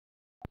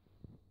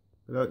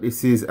Hello,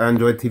 this is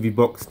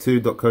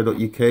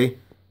AndroidTVBox2.co.uk.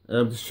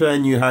 I'm just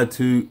showing you how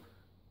to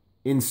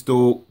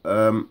install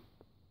a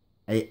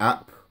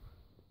app,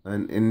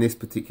 and in this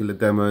particular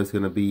demo it's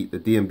going to be the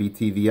DMB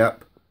TV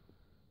app.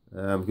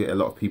 I get a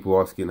lot of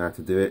people asking how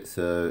to do it,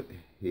 so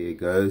here it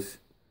goes.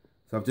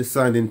 So I've just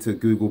signed into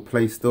Google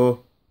Play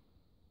Store,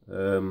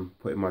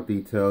 put in my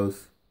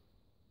details.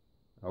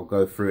 I'll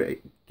go through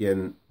it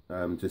again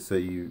just so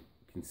you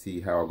can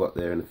see how I got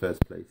there in the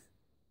first place.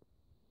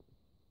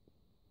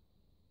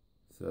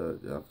 So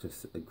I've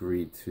just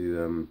agreed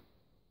to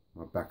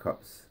my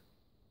backups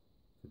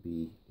to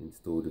be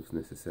installed if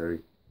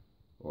necessary,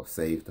 or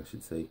saved I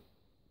should say.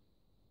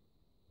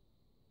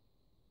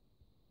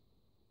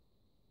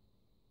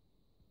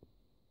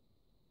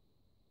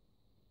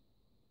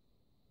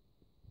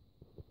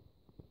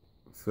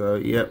 So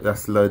yep,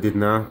 that's loaded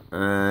now,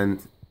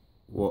 and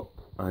what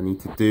I need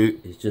to do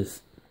is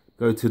just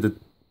go to the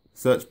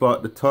search bar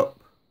at the top,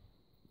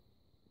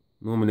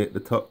 normally at the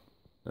top,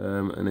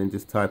 and then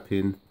just type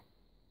in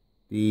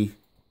B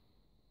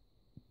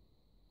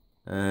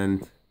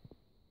and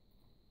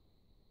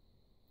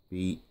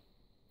B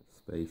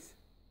space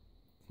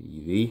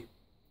TV,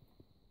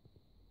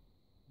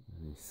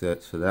 and you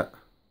search for that,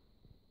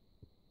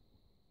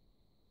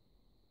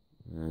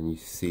 and you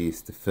see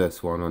it's the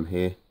first one on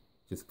here.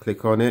 Just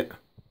click on it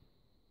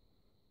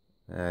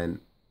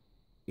and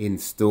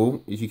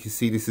install. As you can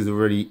see, this is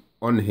already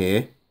on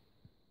here,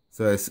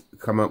 so it's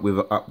come up with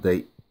an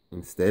update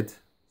instead.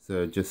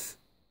 So just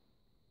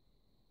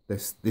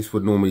this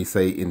would normally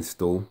say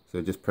install,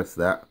 so just press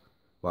that,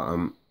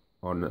 but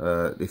on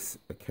this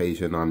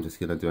occasion I'm just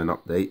going to do an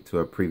update to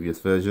a previous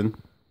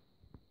version.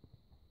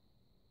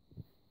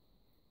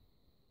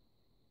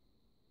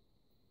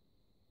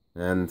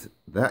 And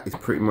that is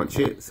pretty much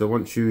it. So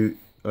once you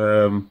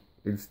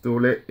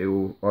install it, it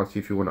will ask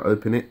you if you want to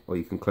open it, or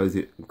you can close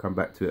it and come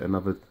back to it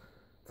another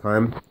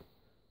time.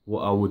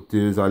 What I would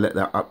do is I let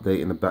that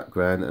update in the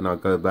background, and I'll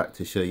go back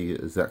to show you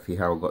exactly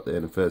how I got there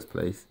in the first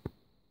place.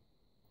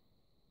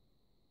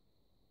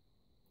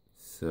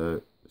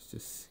 So let's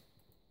just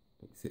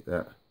exit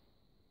that.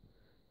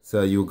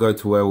 So you'll go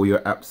to where all your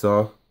apps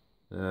are.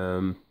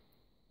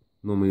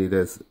 Normally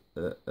there's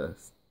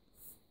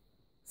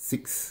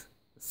 6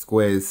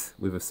 squares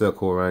with a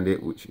circle around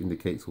it, which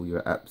indicates all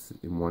your apps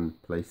in one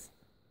place.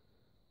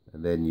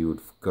 And then you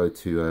would go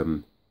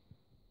to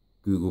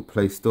Google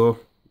Play Store.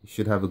 You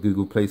should have a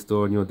Google Play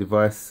Store on your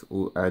device.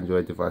 All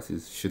Android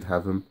devices should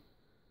have them.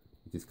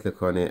 You just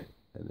click on it,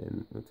 and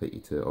then it'll take you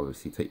to,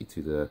 obviously take you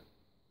to the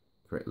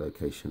correct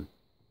location.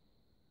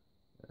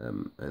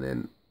 And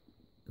then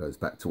goes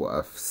back to what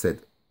I've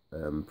said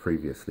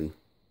previously.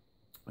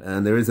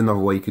 And there is another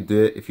way you could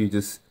do it if you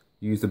just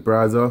use the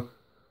browser.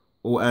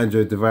 All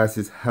Android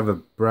devices have a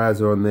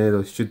browser on there,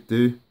 they should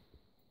do.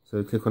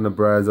 So click on the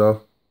browser.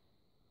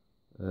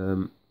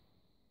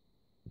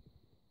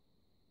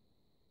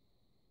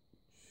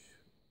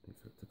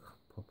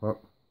 Pop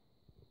up.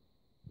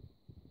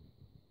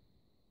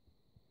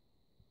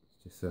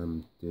 Just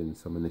doing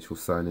some initial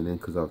signing in,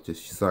 because I've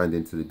just signed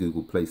into the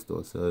Google Play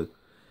Store, so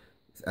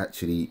it's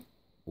actually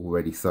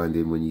already signed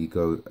in when you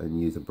go and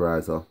use a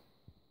browser.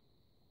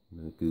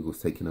 You know, Google's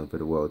taking over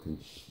the world,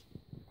 and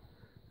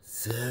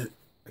so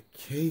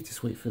okay,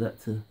 just wait for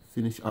that to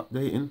finish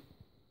updating.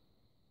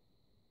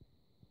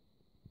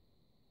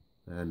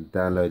 And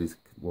download is,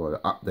 well, the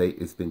update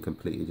has been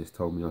completed. Just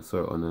told me, I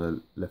saw it on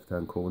the left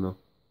hand corner.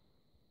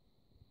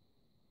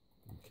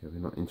 Okay, we're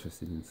not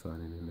interested in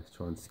signing in. Let's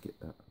try and skip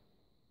that.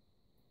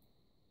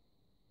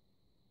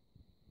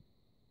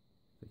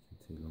 Taking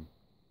too long.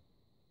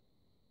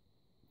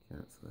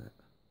 Cancel that.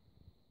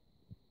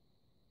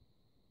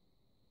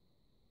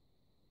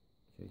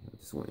 Okay, I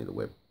just wanted a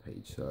web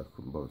page, so I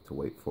couldn't bother to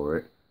wait for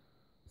it.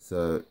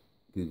 So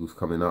Google's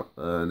coming up.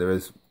 There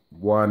is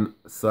one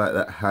site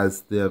that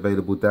has the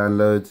available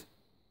download,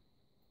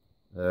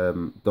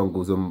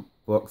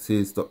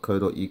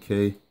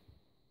 donglesandboxes.co.uk.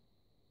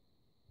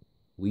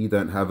 We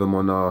don't have them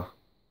on our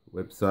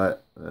website.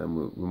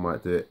 We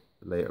might do it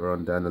later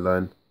on down the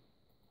line.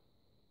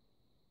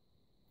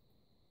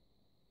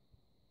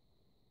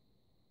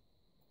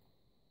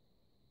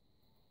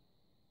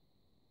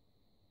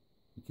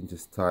 You can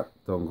just type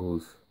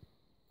dongles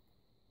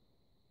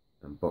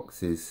and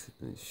boxes,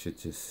 and it should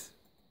just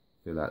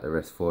fill out the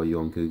rest for you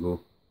on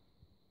Google.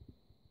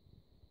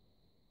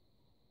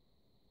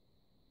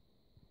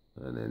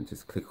 And then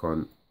just click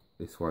on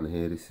this one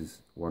here. This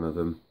is one of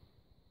them.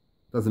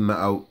 Doesn't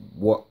matter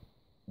what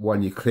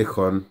one you click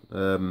on,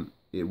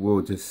 it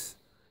will just,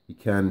 you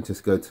can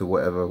just go to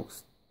whatever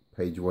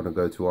page you want to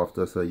go to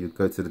after. So you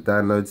go to the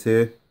downloads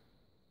here.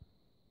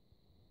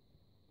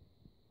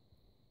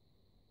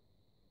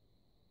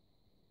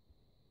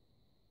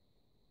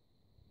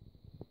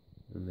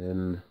 And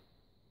then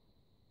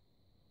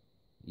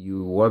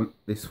you want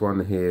this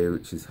one here,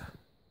 which is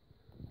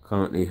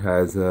currently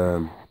has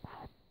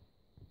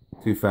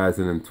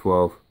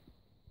 2012,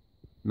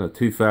 no,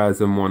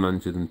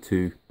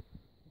 2102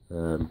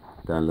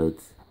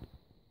 downloads.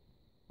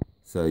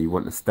 So you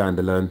want the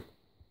standalone,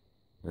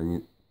 and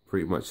you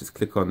pretty much just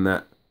click on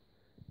that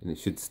and it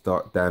should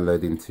start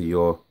downloading to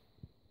your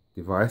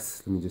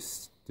device. Let me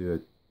just do a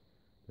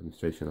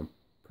demonstration. I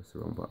press the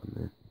wrong button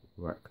there.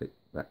 Right click,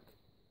 back.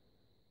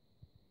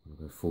 I'll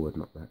go forward,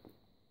 not back.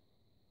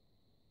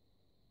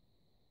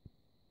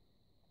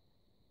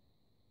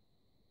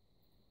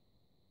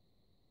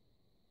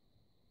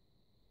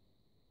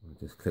 I'll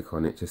just click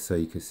on it just so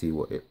you can see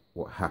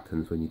what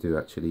happens when you do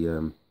actually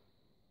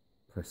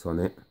press on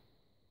it.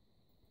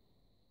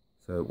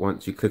 So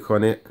once you click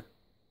on it,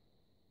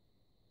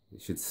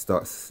 it should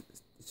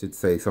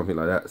say something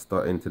like that,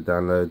 starting to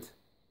download.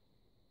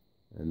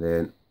 And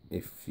then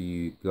if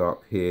you go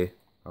up here,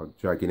 I'm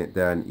dragging it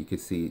down, you can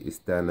see it's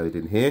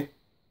downloading here.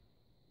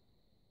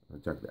 I'll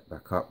drag that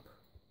back up.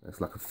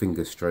 That's like a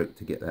finger stroke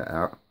to get that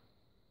out.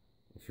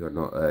 If you're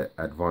not an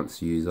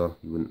advanced user,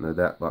 you wouldn't know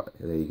that, but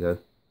there you go.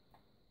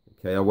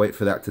 Okay, I'll wait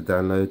for that to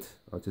download.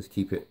 I'll just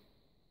keep it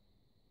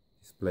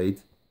displayed.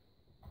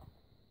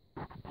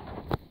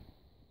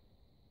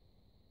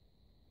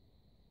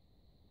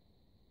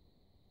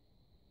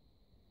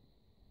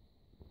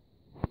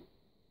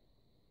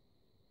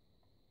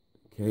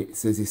 Okay, it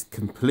says it's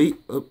complete.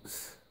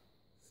 Oops.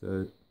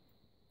 So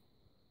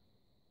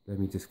let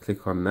me just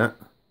click on that.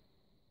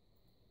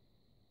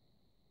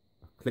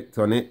 I clicked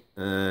on it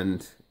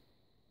and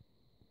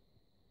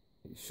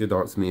it should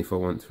ask me if I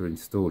want to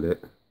install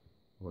it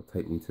or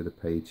take me to the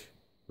page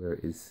where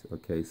it is.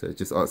 Okay, so it's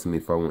just asking me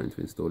if I wanted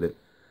to install it.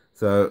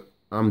 So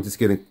I'm just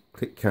going to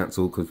click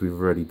cancel because we've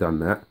already done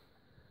that.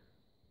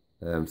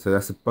 So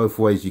that's both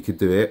ways you could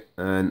do it.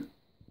 And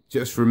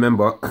just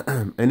remember,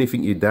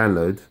 anything you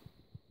download,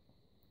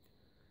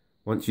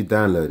 once you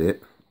download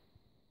it,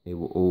 it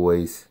will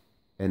always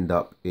end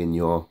up in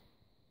your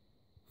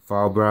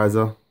file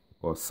browser,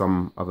 or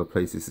some other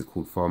places it's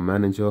called File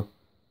Manager.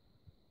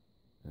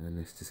 And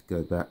let's just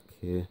go back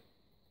here.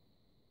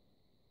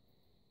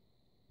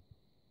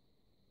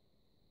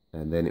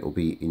 And then it will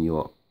be in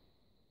your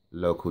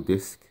local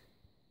disk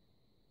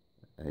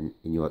and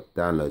in your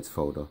downloads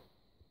folder.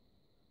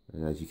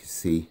 And as you can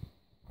see,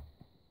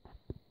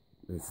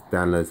 there's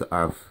downloads that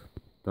I've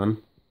done.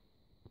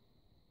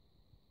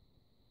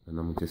 And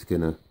I'm just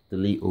gonna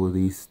delete all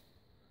these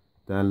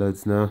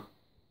downloads now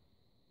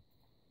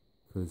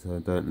because I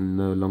don't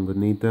no longer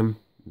need them.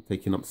 I'm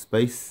taking up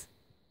space.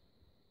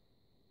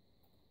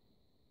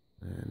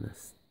 And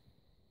let's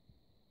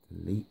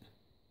delete.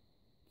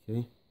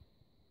 Okay.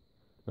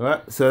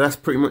 Alright, so that's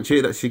pretty much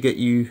it. That should get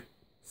you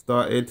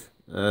started.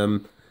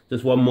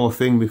 Just one more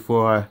thing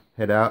before I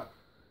head out.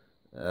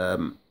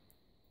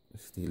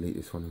 Let's delete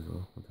this one as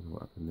well. I don't know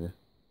what happened there.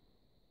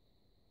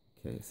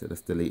 Okay, so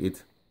that's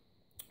deleted.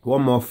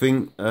 One more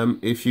thing,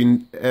 if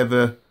you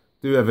ever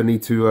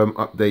need to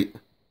update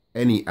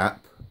any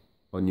app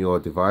on your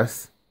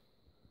device,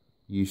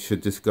 you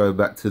should just go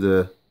back to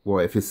the, well,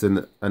 if it's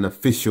an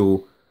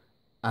official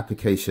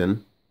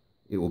application,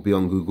 it will be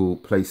on Google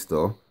Play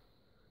Store.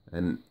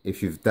 And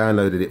if you've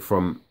downloaded it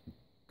from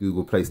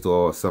Google Play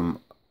Store or some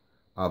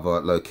other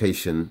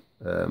location,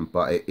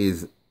 but it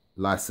is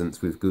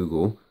licensed with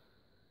Google,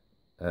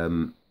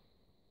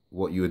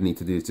 what you would need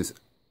to do is just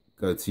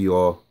go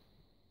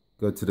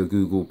to the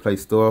Google Play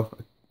Store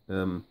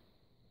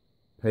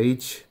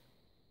page,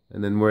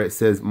 and then where it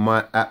says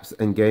My Apps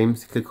and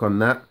Games, click on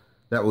that.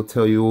 That will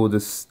tell you all the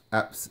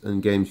apps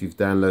and games you've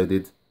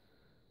downloaded,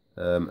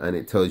 and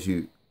it tells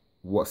you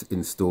what's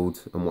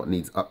installed and what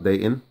needs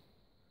updating.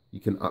 You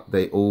can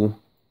update all.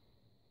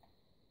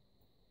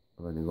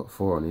 I've only got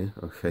 4 on here.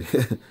 Okay.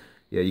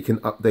 Yeah, you can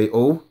update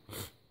all,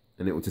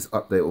 and it will just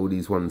update all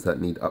these ones that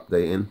need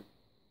updating.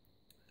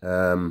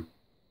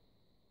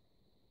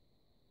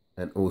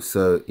 And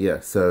also, yeah,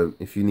 so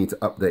if you need to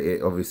update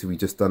it, obviously we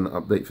just done the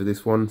update for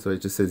this one, so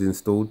it just says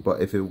installed. But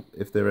if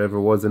there ever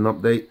was an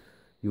update,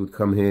 you would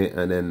come here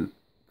and then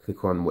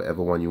click on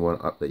whatever one you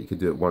want to update. You could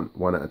do it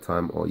one at a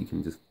time, or you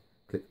can just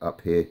click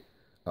up here,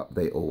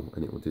 update all,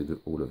 and it will do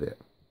all of it.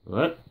 All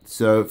right,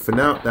 so for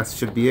now, that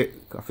should be it.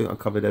 I think I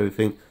covered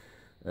everything.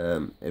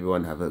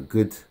 Everyone have a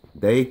good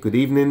day, good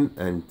evening,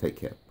 and take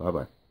care. Bye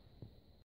bye.